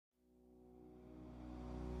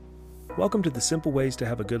Welcome to the Simple Ways to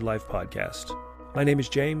Have a Good Life podcast. My name is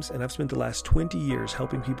James, and I've spent the last 20 years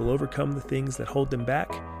helping people overcome the things that hold them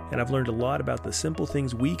back, and I've learned a lot about the simple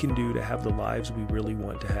things we can do to have the lives we really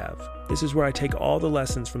want to have. This is where I take all the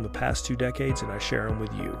lessons from the past 2 decades and I share them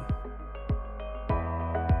with you.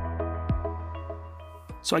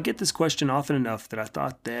 So I get this question often enough that I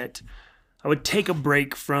thought that I would take a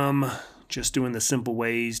break from just doing the simple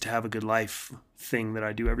ways to have a good life thing that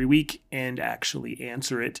I do every week and actually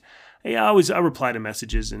answer it. I reply to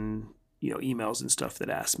messages and emails and stuff that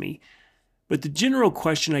ask me. But the general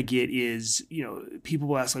question I get is, people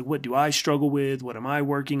will ask, like, what do I struggle with? What am I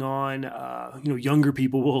working on? Younger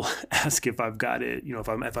people will ask if I've got it,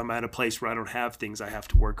 if I'm at a place where I don't have things I have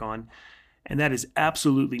to work on. And that is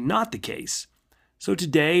absolutely not the case. So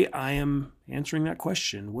today I am answering that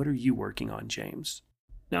question. What are you working on, James?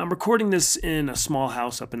 Now, I'm recording this in a small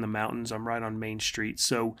house up in the mountains. I'm right on Main Street.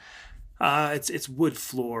 So it's wood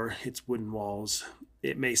floor, it's wooden walls.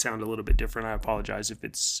 It may sound a little bit different. I apologize if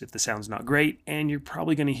the sound's not great. And you're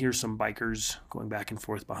probably going to hear some bikers going back and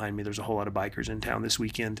forth behind me. There's a whole lot of bikers in town this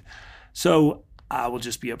weekend. So I will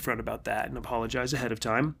just be upfront about that and apologize ahead of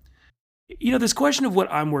time. This question of what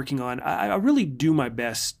I'm working on, I really do my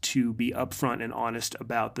best to be upfront and honest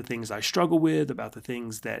about the things I struggle with, about the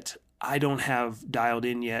things that I don't have dialed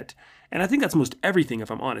in yet. And I think that's most everything, if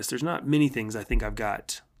I'm honest. There's not many things I think I've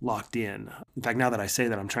got locked in. In fact, now that I say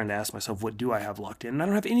that, I'm trying to ask myself, what do I have locked in? And I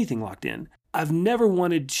don't have anything locked in. I've never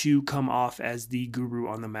wanted to come off as the guru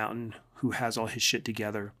on the mountain who has all his shit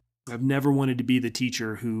together. I've never wanted to be the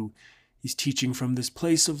teacher who is teaching from this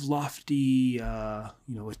place of lofty,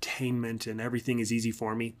 attainment and everything is easy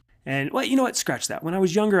for me. And, well, you know what? Scratch that. When I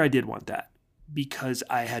was younger, I did want that because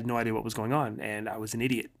I had no idea what was going on and I was an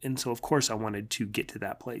idiot. And so, of course, I wanted to get to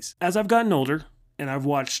that place. As I've gotten older and I've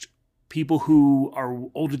watched people who are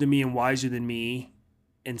older than me and wiser than me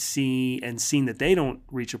and seen that they don't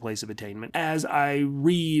reach a place of attainment. As I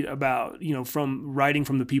read about, from writing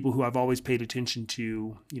from the people who I've always paid attention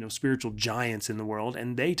to, spiritual giants in the world,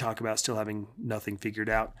 and they talk about still having nothing figured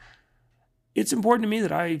out. It's important to me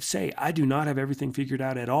that I say I do not have everything figured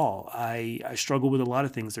out at all. I struggle with a lot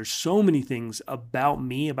of things. There's so many things about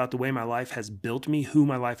me, about the way my life has built me, who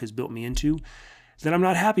my life has built me into, that I'm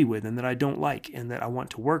not happy with and that I don't like and that I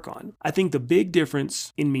want to work on. I think the big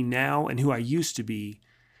difference in me now and who I used to be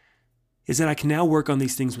is that I can now work on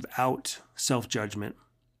these things without self-judgment,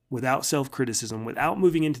 without self-criticism, without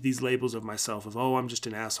moving into these labels of myself of, oh, I'm just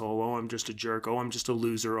an asshole, oh, I'm just a jerk, oh, I'm just a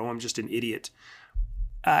loser, oh, I'm just an idiot.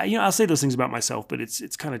 I'll say those things about myself, but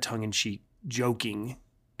it's kind of tongue-in-cheek joking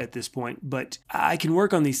at this point. But I can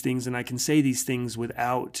work on these things and I can say these things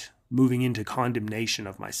without moving into condemnation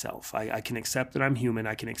of myself. I can accept that I'm human.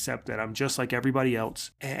 I can accept that I'm just like everybody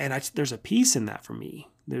else. And there's a peace in that for me.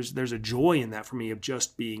 There's a joy in that for me of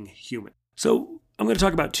just being human. So I'm going to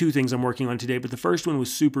talk about 2 things I'm working on today, but the first one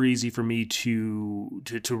was super easy for me to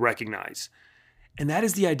recognize. And that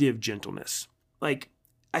is the idea of gentleness. Like,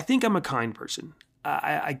 I think I'm a kind person.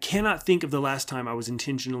 I cannot think of the last time I was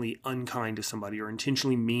intentionally unkind to somebody or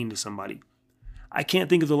intentionally mean to somebody. I can't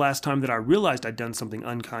think of the last time that I realized I'd done something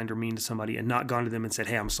unkind or mean to somebody and not gone to them and said,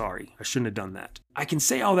 hey, I'm sorry. I shouldn't have done that. I can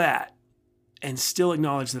say all that and still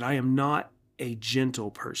acknowledge that I am not a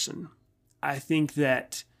gentle person. I think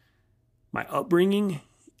that my upbringing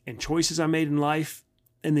and choices I made in life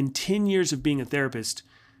and then 10 years of being a therapist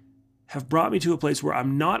have brought me to a place where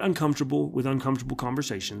I'm not uncomfortable with uncomfortable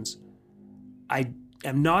conversations. I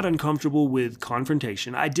am not uncomfortable with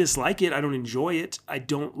confrontation. I dislike it. I don't enjoy it. I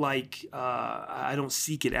don't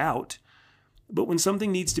seek it out. But when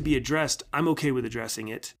something needs to be addressed, I'm okay with addressing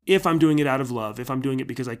it. If I'm doing it out of love, if I'm doing it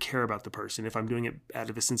because I care about the person, if I'm doing it out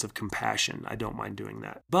of a sense of compassion, I don't mind doing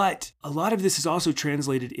that. But a lot of this is also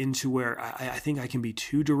translated into where I think I can be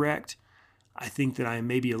too direct. I think that I am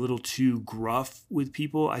maybe a little too gruff with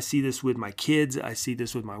people. I see this with my kids. I see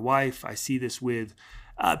this with my wife. I see this with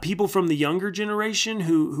people from the younger generation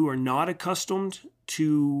who are not accustomed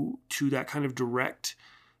to that kind of direct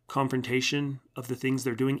confrontation of the things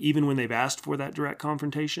they're doing, even when they've asked for that direct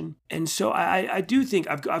confrontation. And so I do think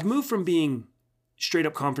I've moved from being straight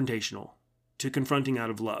up confrontational to confronting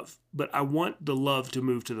out of love, but I want the love to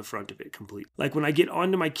move to the front of it completely. Like when I get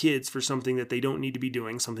onto my kids for something that they don't need to be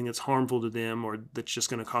doing, something that's harmful to them or that's just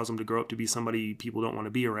going to cause them to grow up to be somebody people don't want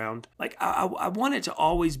to be around. Like I want it to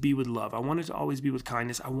always be with love. I want it to always be with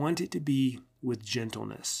kindness. I want it to be with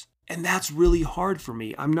gentleness. And that's really hard for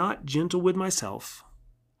me. I'm not gentle with myself.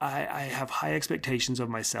 I have high expectations of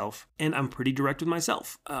myself, and I'm pretty direct with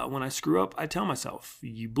myself. When I screw up, I tell myself,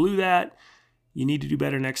 you blew that, you need to do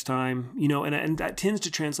better next time, and that tends to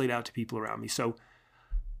translate out to people around me. So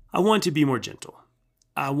I want to be more gentle.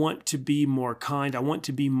 I want to be more kind. I want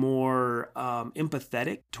to be more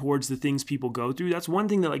empathetic towards the things people go through. That's one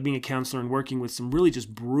thing that, like, being a counselor and working with some really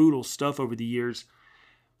just brutal stuff over the years,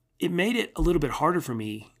 it made it a little bit harder for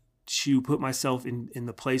me to put myself in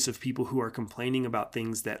the place of people who are complaining about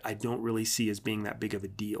things that I don't really see as being that big of a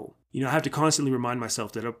deal. I have to constantly remind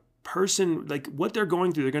myself that a person, like, what they're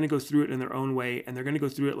going through, they're going to go through it in their own way, and they're going to go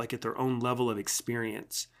through it like at their own level of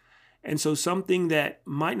experience. And so something that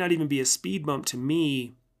might not even be a speed bump to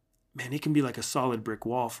me, man, it can be like a solid brick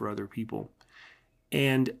wall for other people.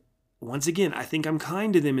 And once again, I think I'm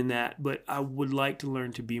kind to them in that, but I would like to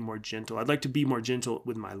learn to be more gentle. I'd like to be more gentle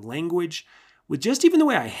with my language, with just even the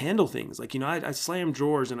way I handle things. Like, I slam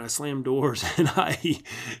drawers and I slam doors and I,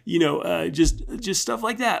 just stuff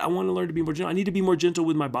like that. I want to learn to be more gentle. I need to be more gentle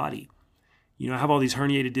with my body. I have all these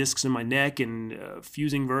herniated discs in my neck and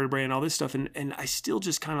fusing vertebrae and all this stuff. And I still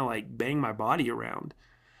just kind of like bang my body around.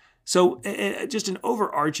 So just an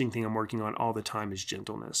overarching thing I'm working on all the time is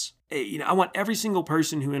gentleness. I want every single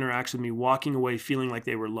person who interacts with me walking away feeling like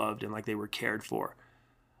they were loved and like they were cared for.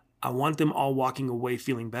 I want them all walking away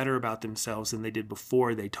feeling better about themselves than they did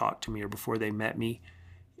before they talked to me or before they met me.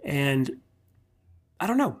 And I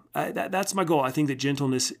don't know. That's my goal. I think that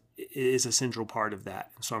gentleness is a central part of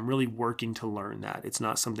that. So I'm really working to learn that. It's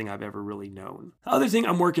not something I've ever really known. The other thing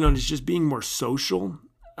I'm working on is just being more social.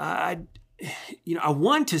 I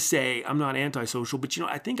want to say I'm not antisocial, but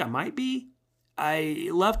I think I might be.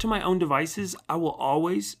 Left to my own devices, I will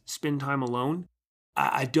always spend time alone.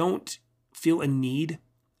 I don't feel a need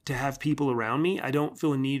to have people around me. I don't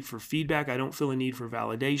feel a need for feedback. I don't feel a need for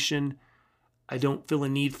validation. I don't feel a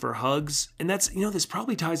need for hugs. And that's, this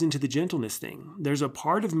probably ties into the gentleness thing. There's a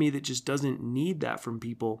part of me that just doesn't need that from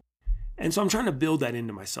people. And so I'm trying to build that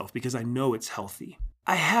into myself because I know it's healthy.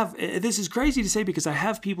 This is crazy to say because I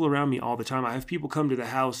have people around me all the time. I have people come to the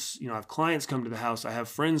house. I have clients come to the house. I have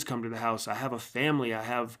friends come to the house. I have a family. I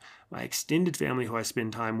have my extended family who I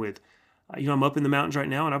spend time with. I'm up in the mountains right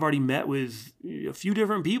now and I've already met with a few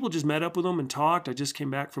different people, just met up with them and talked. I just came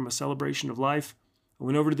back from a celebration of life. I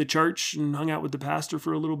went over to the church and hung out with the pastor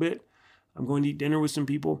for a little bit. I'm going to eat dinner with some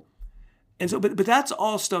people. And so, but that's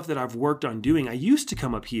all stuff that I've worked on doing. I used to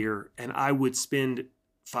come up here and I would spend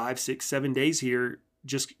 5, 6, 7 days here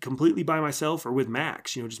just completely by myself or with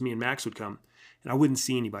Max, just me and Max would come and I wouldn't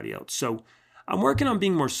see anybody else. So I'm working on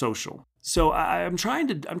being more social. So I'm trying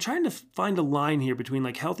to find a line here between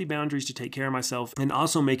like healthy boundaries to take care of myself and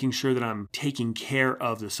also making sure that I'm taking care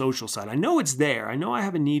of the social side. I know it's there. I know I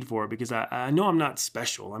have a need for it because I know I'm not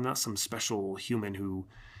special. I'm not some special human who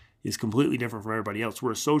is completely different from everybody else.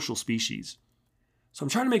 We're a social species. So I'm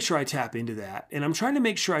trying to make sure I tap into that. And I'm trying to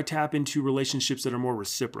make sure I tap into relationships that are more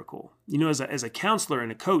reciprocal. As a counselor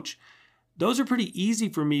and a coach, those are pretty easy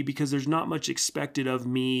for me because there's not much expected of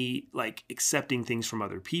me, like accepting things from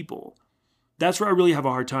other people. That's where I really have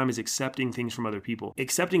a hard time, is accepting things from other people.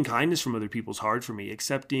 Accepting kindness from other people is hard for me.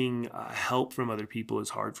 Accepting help from other people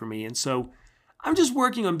is hard for me. And so I'm just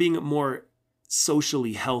working on being a more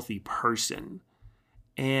socially healthy person.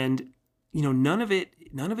 And none of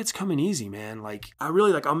it's coming easy, man. Like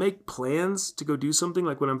I'll make plans to go do something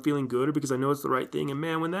like when I'm feeling good or because I know it's the right thing. And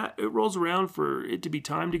man, when it rolls around for it to be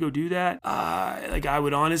time to go do that, I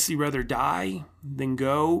would honestly rather die than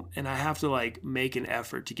go. And I have to make an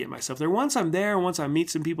effort to get myself there. Once I'm there, once I meet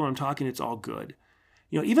some people and I'm talking, it's all good.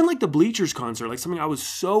 Even like the Bleachers concert, like something I was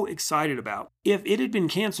so excited about. If it had been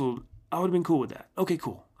canceled, I would have been cool with that. Okay,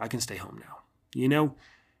 cool. I can stay home now,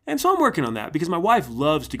 And so I'm working on that because my wife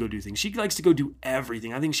loves to go do things. She likes to go do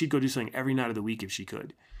everything. I think she'd go do something every night of the week if she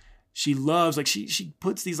could. She loves, she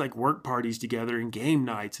puts these work parties together and game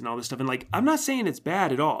nights and all this stuff. And I'm not saying it's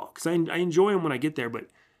bad at all because I enjoy them when I get there, but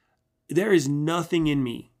there is nothing in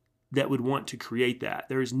me that would want to create that.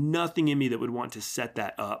 There is nothing in me that would want to set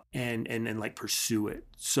that up and pursue it.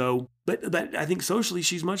 So, but I think socially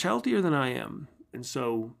she's much healthier than I am. And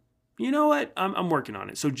so, you know what? I'm working on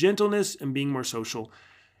it. So gentleness and being more social.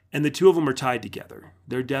 And the two of them are tied together.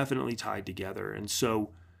 They're definitely tied together. And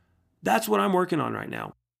so that's what I'm working on right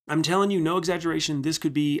now. I'm telling you, no exaggeration, this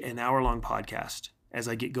could be an hour-long podcast as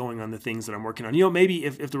I get going on the things that I'm working on. Maybe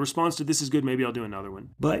if the response to this is good, maybe I'll do another one.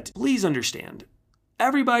 But please understand,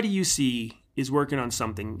 everybody you see is working on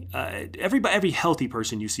something. Every healthy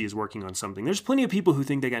person you see is working on something. There's plenty of people who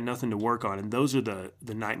think they got nothing to work on, and those are the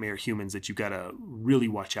nightmare humans that you got to really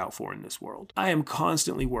watch out for in this world. I am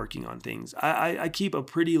constantly working on things. I keep a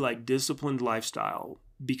pretty disciplined lifestyle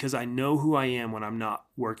because I know who I am when I'm not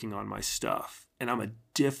working on my stuff, and I'm a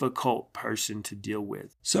difficult person to deal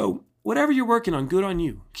with. So whatever you're working on, good on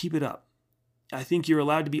you. Keep it up. I think you're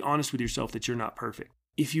allowed to be honest with yourself that you're not perfect.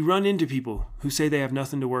 If you run into people who say they have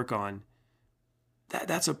nothing to work on,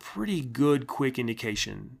 that's a pretty good, quick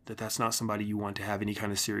indication that that's not somebody you want to have any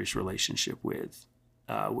kind of serious relationship with,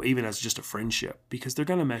 even as just a friendship, because they're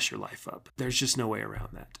going to mess your life up. There's just no way around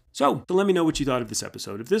that. So let me know what you thought of this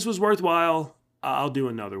episode. If this was worthwhile, I'll do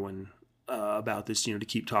another one about this, to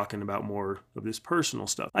keep talking about more of this personal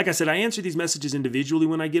stuff. Like I said, I answer these messages individually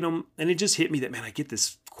when I get them, and it just hit me that, man, I get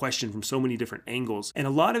this question from so many different angles. And a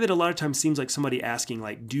lot of times seems like somebody asking,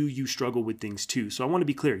 like, do you struggle with things too? So I want to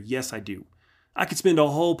be clear. Yes, I do. I could spend a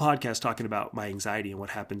whole podcast talking about my anxiety and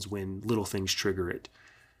what happens when little things trigger it.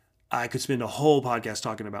 I could spend a whole podcast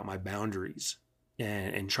talking about my boundaries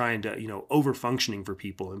and trying to, over-functioning for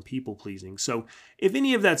people and people-pleasing. So if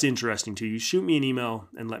any of that's interesting to you, shoot me an email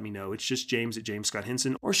and let me know. It's just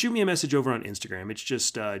James@JamesScottHenson, or shoot me a message over on Instagram. It's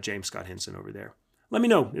just James Scott Henson over there. Let me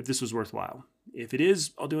know if this was worthwhile. If it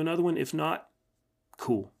is, I'll do another one. If not,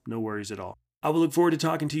 cool. No worries at all. I will look forward to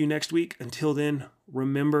talking to you next week. Until then,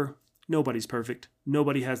 remember, nobody's perfect.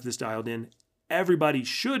 Nobody has this dialed in. Everybody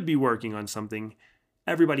should be working on something.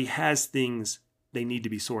 Everybody has things they need to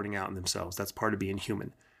be sorting out in themselves. That's part of being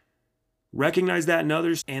human. Recognize that in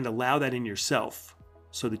others and allow that in yourself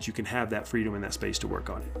so that you can have that freedom and that space to work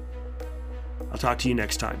on it. I'll talk to you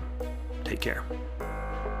next time. Take care.